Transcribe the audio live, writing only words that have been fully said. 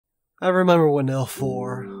I remember when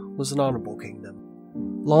Ilfore was an honorable kingdom.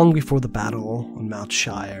 Long before the battle on Mount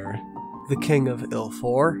Shire, the king of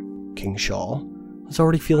Ilfore, King Shaw, was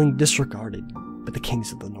already feeling disregarded by the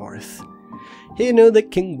kings of the north. He knew that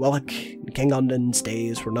King Wellick and King Undin's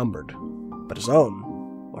days were numbered, but his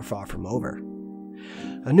own were far from over.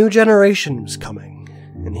 A new generation was coming,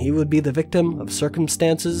 and he would be the victim of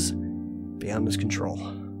circumstances beyond his control.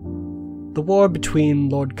 The war between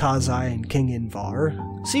Lord Kazai and King Ilfore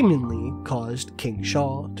seemingly caused King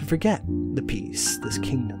Shaw to forget the peace this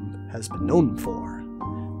kingdom has been known for,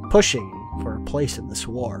 pushing for a place in this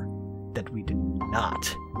war that we did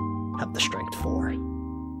not have the strength for.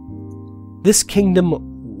 This kingdom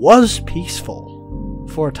was peaceful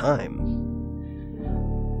for a time.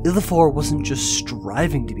 Ilfore wasn't just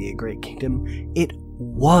striving to be a great kingdom, it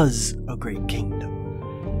was a great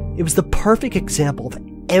kingdom. It was the perfect example of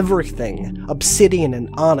everything Obsidian and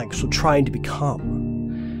Onyx were trying to become.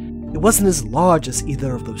 It wasn't as large as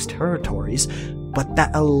either of those territories, but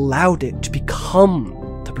that allowed it to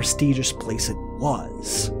become the prestigious place it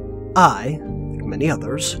was. I, like many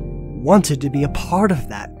others, wanted to be a part of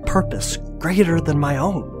that purpose greater than my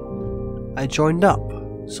own. I joined up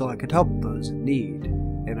so I could help those in need,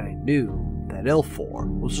 and I knew that Ilfore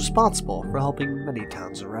was responsible for helping many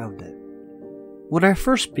towns around it. When I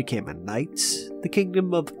first became a knight, the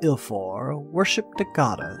kingdom of Ilfore worshipped a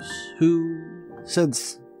goddess who,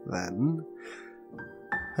 since then,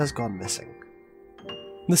 has gone missing.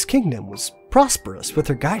 This kingdom was prosperous with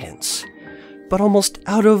her guidance, but almost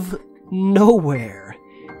out of nowhere,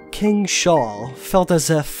 King Shaw felt as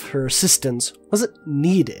if her assistance wasn't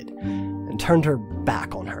needed and turned her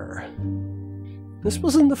back on her. This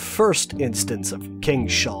wasn't the first instance of King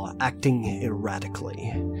Shaw acting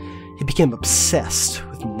erratically. He became obsessed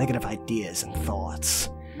with negative ideas and thoughts.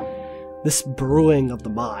 This brewing of the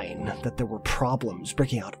mind that there were problems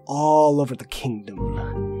breaking out all over the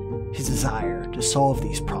kingdom. His desire to solve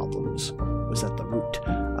these problems was at the root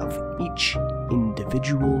of each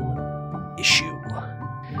individual issue.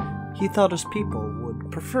 He thought his people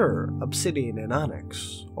would prefer Obsidian and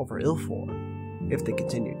Onyx over Ilfore if they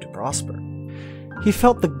continued to prosper. He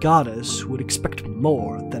felt the goddess would expect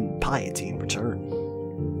more than piety in return.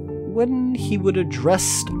 When he would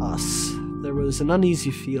address us, there was an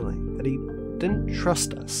uneasy feeling that he didn't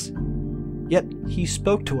trust us. Yet he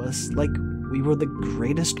spoke to us like we were the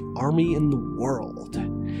greatest army in the world.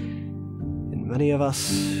 And many of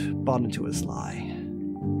us bought into his lie.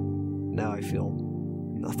 Now I feel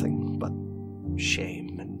nothing but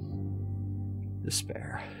shame and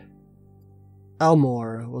despair.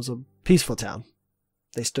 Elmore was a peaceful town.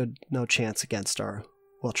 They stood no chance against our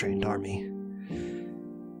well-trained army.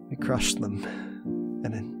 We crushed them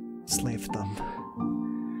and enslaved them.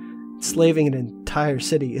 Enslaving an entire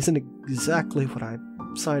city isn't exactly what I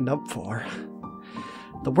signed up for.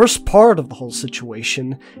 The worst part of the whole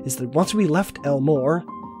situation is that once we left Elmore,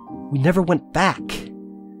 we never went back.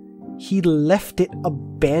 He left it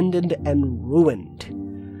abandoned and ruined.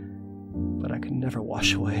 But I could never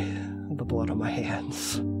wash away the blood on my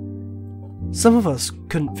hands. Some of us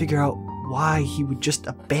couldn't figure out why he would just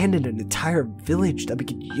abandon an entire village that we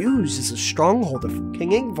could use as a stronghold if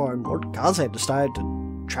King Ingvar and Lord Kazai decided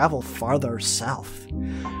to travel farther south.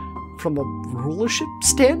 From a rulership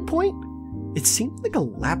standpoint, it seemed like a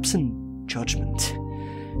lapse in judgment.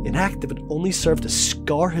 An act that would only serve to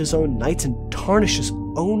scar his own knights and tarnish his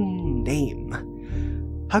own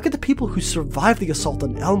name. How could the people who survived the assault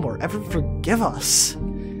on Elmore ever forgive us?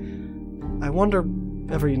 I wonder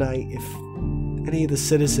every night if any of the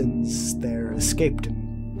citizens there escaped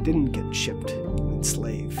and didn't get shipped and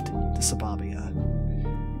enslaved to Sababia.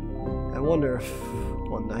 I wonder if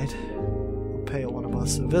one night we'll pay one of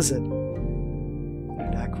us a visit and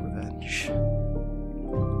enact revenge.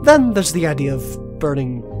 Then there's the idea of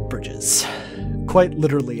burning bridges. Quite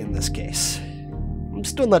literally in this case. I'm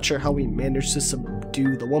still not sure how we managed to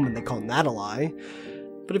subdue the woman they call Natalie,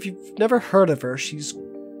 but if you've never heard of her, she's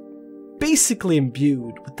basically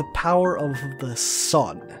imbued with the power of the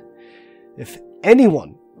sun. If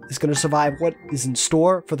anyone is going to survive what is in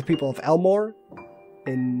store for the people of Elmore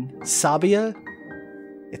and Sabia,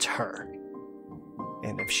 it's her.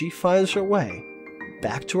 And if she finds her way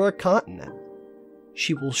back to our continent,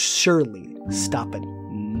 she will surely stop at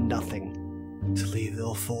nothing to leave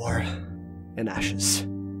Ilfore in ashes.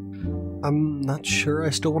 I'm not sure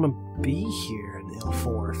I still want to be here in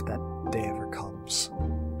Ilfore if that day ever comes.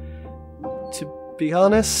 To be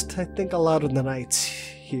honest, I think a lot of the knights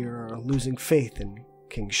here are losing faith in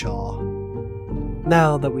King Shaw.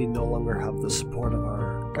 Now that we no longer have the support of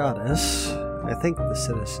our goddess, I think the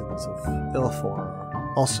citizens of Ilfore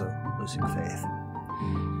are also losing faith.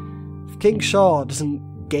 King Shaw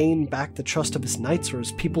doesn't gain back the trust of his knights or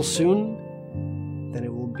his people soon, then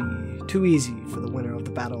it will be too easy for the winner of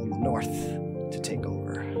the battle in the north to take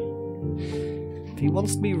over. If he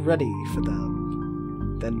wants to be ready for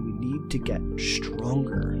them, then we need to get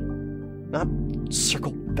stronger. Not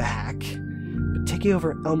circle back, but taking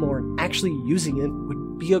over Elmore and actually using it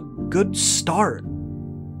would be a good start.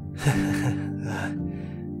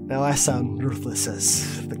 Now I sound ruthless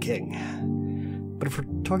as the king. But if we're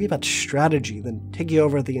talking about strategy, then taking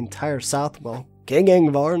over the entire south, well, King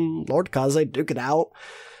Ingvar and Lord Kaze duke it out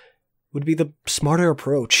would be the smarter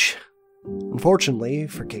approach. Unfortunately,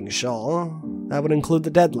 for King Shaw, that would include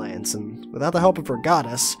the Deadlands, and without the help of her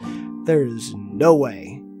goddess, there is no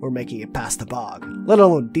way we're making it past the bog, let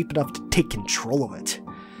alone deep enough to take control of it.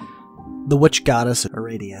 The witch goddess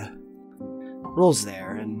Aradia rules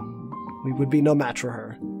there, and we would be no match for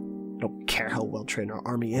her. I don't care how well-trained our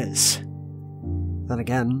army is. Then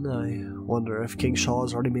again, I wonder if King Shaw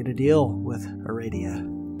has already made a deal with Aradia.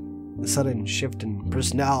 The sudden shift in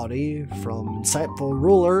personality from insightful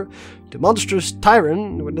ruler to monstrous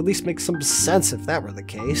tyrant would at least make some sense if that were the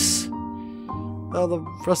case. Though the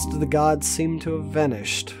rest of the gods seem to have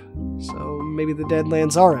vanished, so maybe the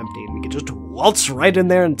Deadlands are empty and we can just waltz right in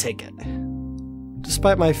there and take it.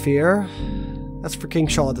 Despite my fear, that's for King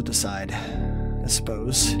Shaw to decide, I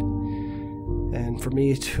suppose. And for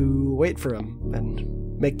me to wait for him and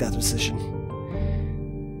make that decision.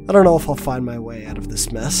 I don't know if I'll find my way out of this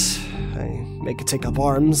mess. I may could take up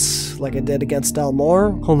arms like I did against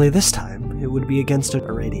Elmore, only this time it would be against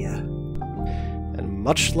Aradia. And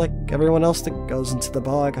much like everyone else that goes into the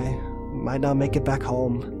bog, I might not make it back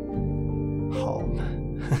home.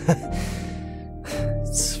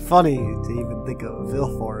 It's funny to even think of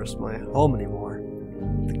Ilfore as my home anymore.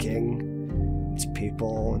 The king, its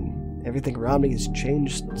people, and everything around me has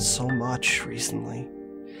changed so much recently.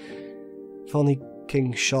 If only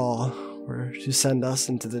King Shaw were to send us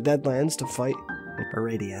into the Deadlands to fight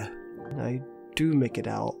Aradia, I do make it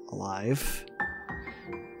out alive,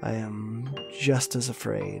 I am just as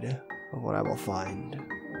afraid of what I will find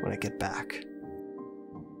when I get back.